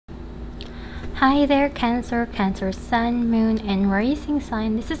Hi there, Cancer, Cancer Sun, Moon, and Rising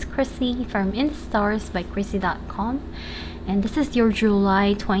Sign. This is Krissy from In the Stars by Krissy.com, and this is your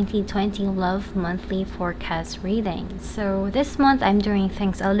July 2020 Love Monthly Forecast reading. So this month I'm doing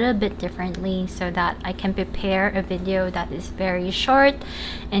things a little bit differently so that I can prepare a video that is very short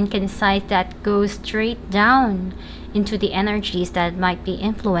and concise, that goes straight down into the energies that might be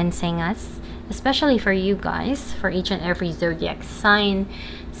influencing us, especially for you guys, for each and every zodiac sign.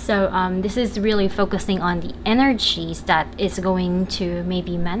 So this is really focusing on the energies that is going to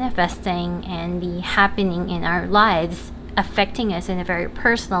maybe manifesting and be happening in our lives, affecting us in a very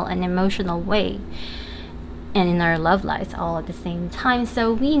personal and emotional way, and in our love lives all at the same time.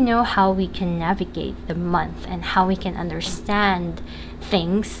 So we know how we can navigate the month and how we can understand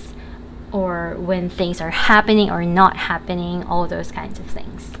things, or when things are happening or not happening, all those kinds of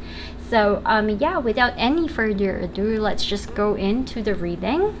things. So yeah, without any further ado, let's just go into the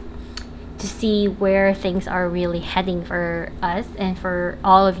reading to see where things are really heading for us and for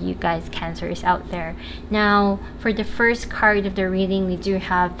all of you guys Cancers out there. Now, for the first card of the reading, we do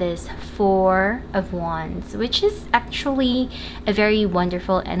have this Four of Wands, which is actually a very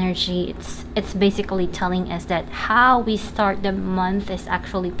wonderful energy. It's basically telling us that how we start the month is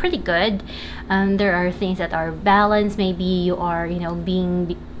actually pretty good. There are things that are balanced. Maybe you are,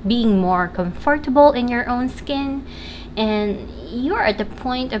 being more comfortable in your own skin, and you're at the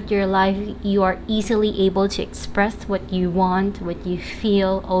point of your life you are easily able to express what you want, what you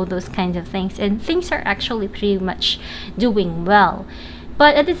feel, all those kinds of things, and things are actually pretty much doing well.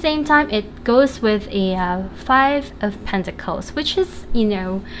 But at the same time, it goes with a Five of Pentacles, which is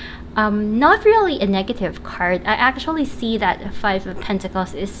not really a negative card. I actually see that Five of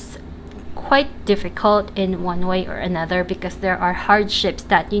Pentacles is quite difficult in one way or another, because there are hardships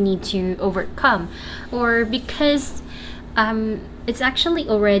that you need to overcome, or because it's actually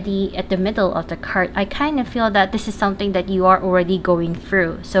already at the middle of the card. I kind of feel that this is something that you are already going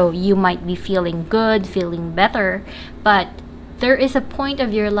through, so you might be feeling good, feeling better, but there is a point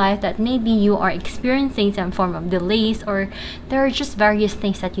of your life that maybe you are experiencing some form of delays, or there are just various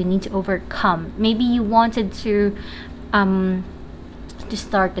things that you need to overcome. Maybe you wanted to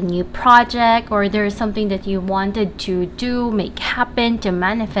start a new project, or there's something that you wanted to do, make happen, to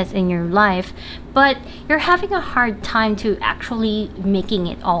manifest in your life, but you're having a hard time to actually making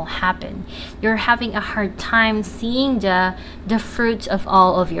it all happen. You're having a hard time seeing the fruits of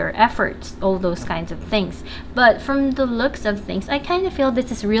all of your efforts, all those kinds of things. But from the looks of things, I kind of feel this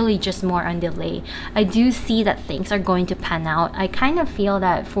is really just more on delay. I do see that things are going to pan out. I kind of feel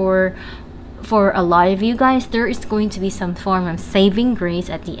that for a lot of you guys, there is going to be some form of saving grace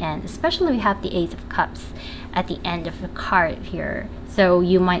at the end. Especially we have the Ace of Cups at the end of the card here. So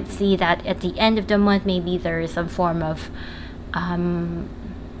you might see that at the end of the month, maybe there is some form of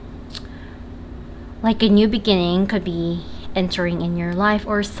like a new beginning could be entering in your life,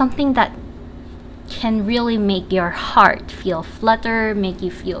 or something that can really make your heart feel flutter, make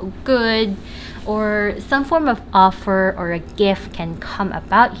you feel good, or some form of offer or a gift can come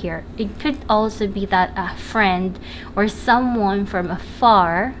about here. It could also be that a friend or someone from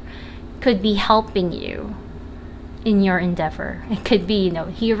afar could be helping you in your endeavor. It could be,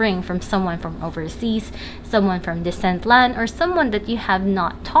 hearing from someone from overseas, someone from distant land, or someone that you have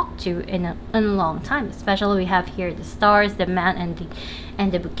not talked to in a long time. Especially we have here the Stars, the Man,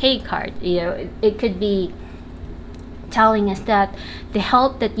 and the Bouquet card. It could be telling us that the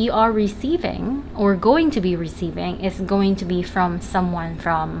help that you are receiving or going to be receiving is going to be from someone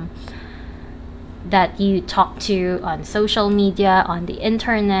that you talk to on social media, on the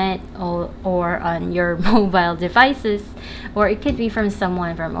internet, or on your mobile devices, or it could be from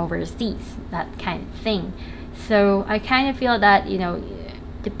someone from overseas, that kind of thing. So I kind of feel that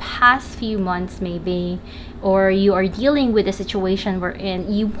the past few months maybe, or you are dealing with a situation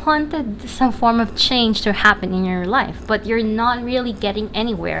wherein you wanted some form of change to happen in your life, but you're not really getting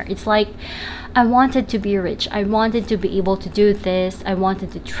anywhere. It's like, I wanted to be rich, I wanted to be able to do this, I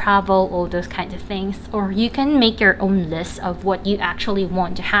wanted to travel, all those kinds of things. Or you can make your own list of what you actually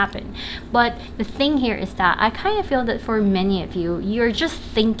want to happen. But the thing here is that I kind of feel that for many of you, you're just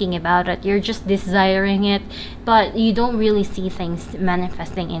thinking about it, you're just desiring it, but you don't really see things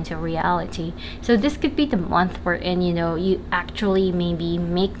manifesting into reality. So this could be the month wherein you actually maybe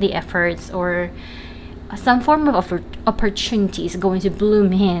make the efforts, or some form of opportunity is going to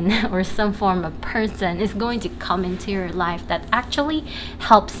bloom in, or some form of person is going to come into your life that actually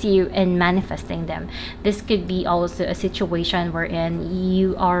helps you in manifesting them. This could be also a situation wherein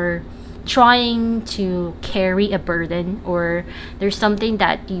you are trying to carry a burden, or there's something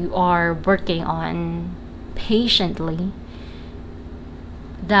that you are working on patiently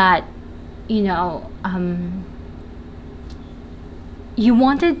that you know, you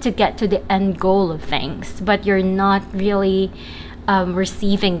wanted to get to the end goal of things, but you're not really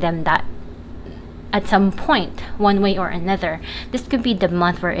receiving them that at some point, one way or another. This could be the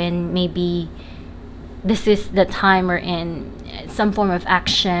month we're in. Maybe this is the time we're in. Some form of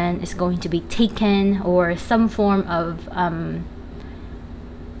action is going to be taken, or some form of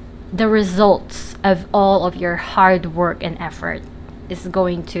the results of all of your hard work and effort is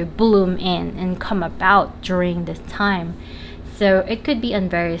going to bloom in and come about during this time. So it could be in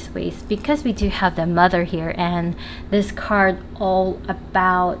various ways, because we do have the mother here and this card all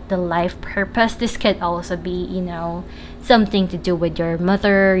about the life purpose. This could also be, you know, something to do with your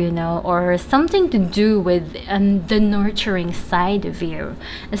mother, you know, or something to do with the nurturing side of you.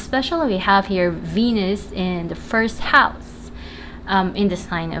 Especially we have here Venus in the first house, in the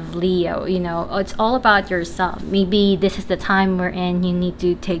sign of Leo. You know, it's all about yourself. Maybe this is the time wherein you need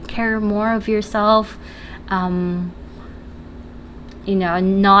to take care more of yourself. You know,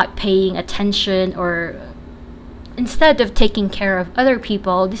 not paying attention, or instead of taking care of other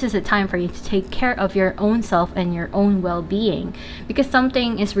people, this is a time for you to take care of your own self and your own well-being, because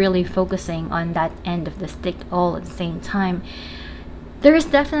something is really focusing on that end of the stick all at the same time. There is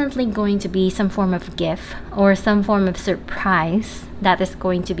definitely going to be some form of gift or some form of surprise that is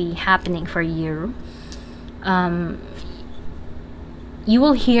going to be happening for you. You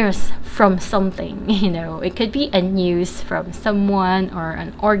will hear from something, you know. It could be a news from someone or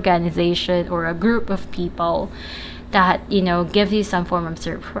an organization or a group of people that, you know, gives you some form of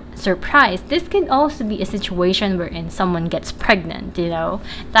surprise. This could also be a situation wherein someone gets pregnant, you know.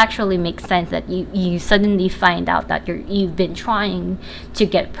 It actually makes sense that you suddenly find out that you've been trying to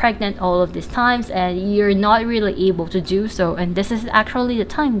get pregnant all of these times and you're not really able to do so, and this is actually the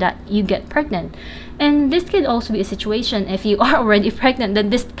time that you get pregnant. And this could also be a situation, if you are already pregnant,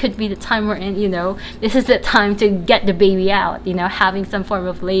 then this could be the time wherein, you know, this is the time to get the baby out, you know, having some form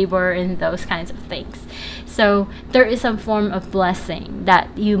of labor and those kinds of things. So there is some form of blessing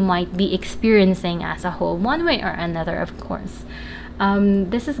that you might be experiencing as a whole, one way or another, of course.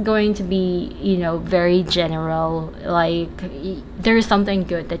 This is going to be, you know, very general. Like, there is something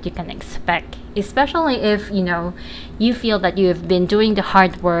good that you can expect, especially if, you know, you feel that you have been doing the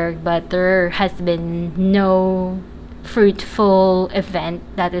hard work, but there has been no fruitful event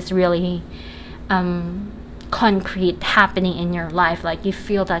that is really concrete happening in your life. Like, you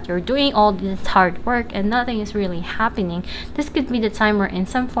feel that you're doing all this hard work and nothing is really happening. This could be the time where in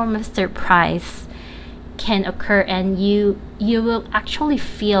some form of surprise can occur, and you will actually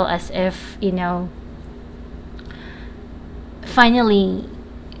feel as if, you know, finally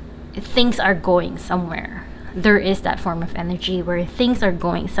things are going somewhere. There is that form of energy where things are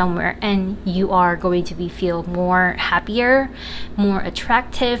going somewhere, and you are going to feel more happier, more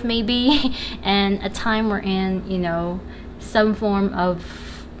attractive maybe, and a time wherein, you know, some form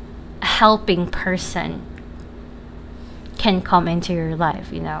of helping person can come into your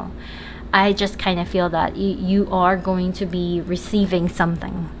life, you know. I just kind of feel that you are going to be receiving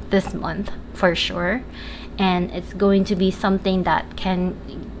something this month for sure, and it's going to be something that can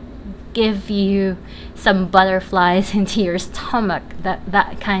give you some butterflies into your stomach,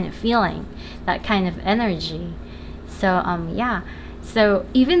 that kind of feeling, that kind of energy. So yeah, so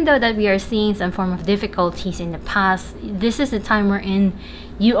even though that we are seeing some form of difficulties in the past, this is the time wherein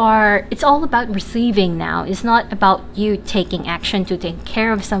it's all about receiving now. It's not about you taking action to take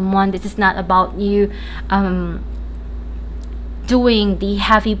care of someone. This is not about you doing the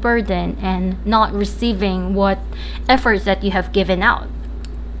heavy burden and not receiving what efforts that you have given out.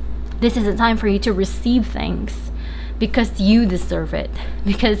 This is a time for you to receive things because you deserve it,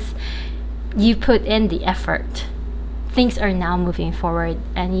 because you put in the effort. Things are now moving forward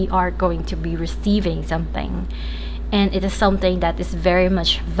and you are going to be receiving something, and it is something that is very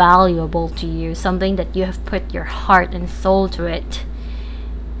much valuable to you, something that you have put your heart and soul to it.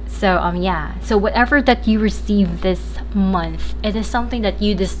 So yeah, so whatever that you receive this month, it is something that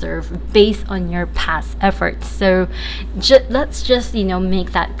you deserve based on your past efforts. So let's just, you know,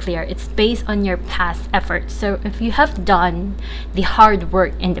 make that clear. It's based on your past efforts. So if you have done the hard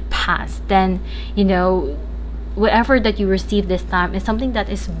work in the past, then, you know, whatever that you receive this time is something that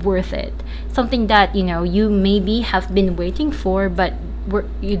is worth it, something that, you know, you maybe have been waiting for but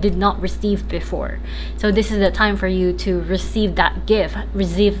you did not receive before. So this is the time for you to receive that gift,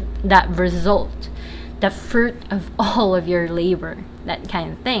 receive that result, the fruit of all of your labor, that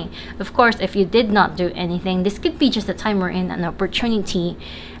kind of thing. Of course, if you did not do anything, this could be just a time wherein an opportunity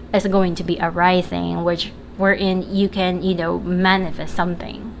is going to be arising, wherein you can, you know, manifest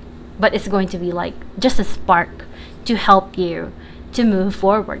something, but it's going to be like just a spark to help you to move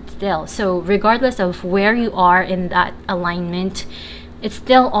forward still. So regardless of where you are in that alignment, it's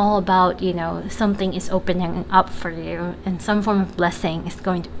still all about, you know, something is opening up for you and some form of blessing is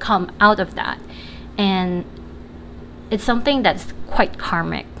going to come out of that. And it's something that's quite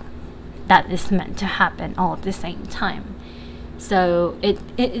karmic that is meant to happen all at the same time. So it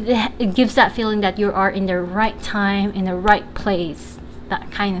gives that feeling that you are in the right time, in the right place,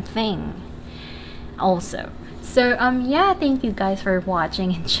 that kind of thing also. So yeah, thank you guys for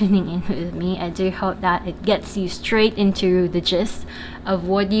watching and tuning in with me. I do hope that it gets you straight into the gist of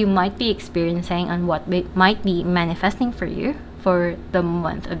what you might be experiencing and what might be manifesting for you for the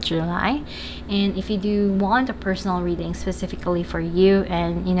month of July. And if you do want a personal reading specifically for you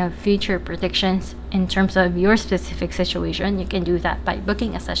and, you know, future predictions in terms of your specific situation, you can do that by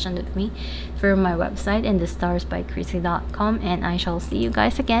booking a session with me through my website, inthestarsbykrissy.com, and I shall see you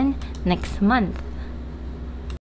guys again next month.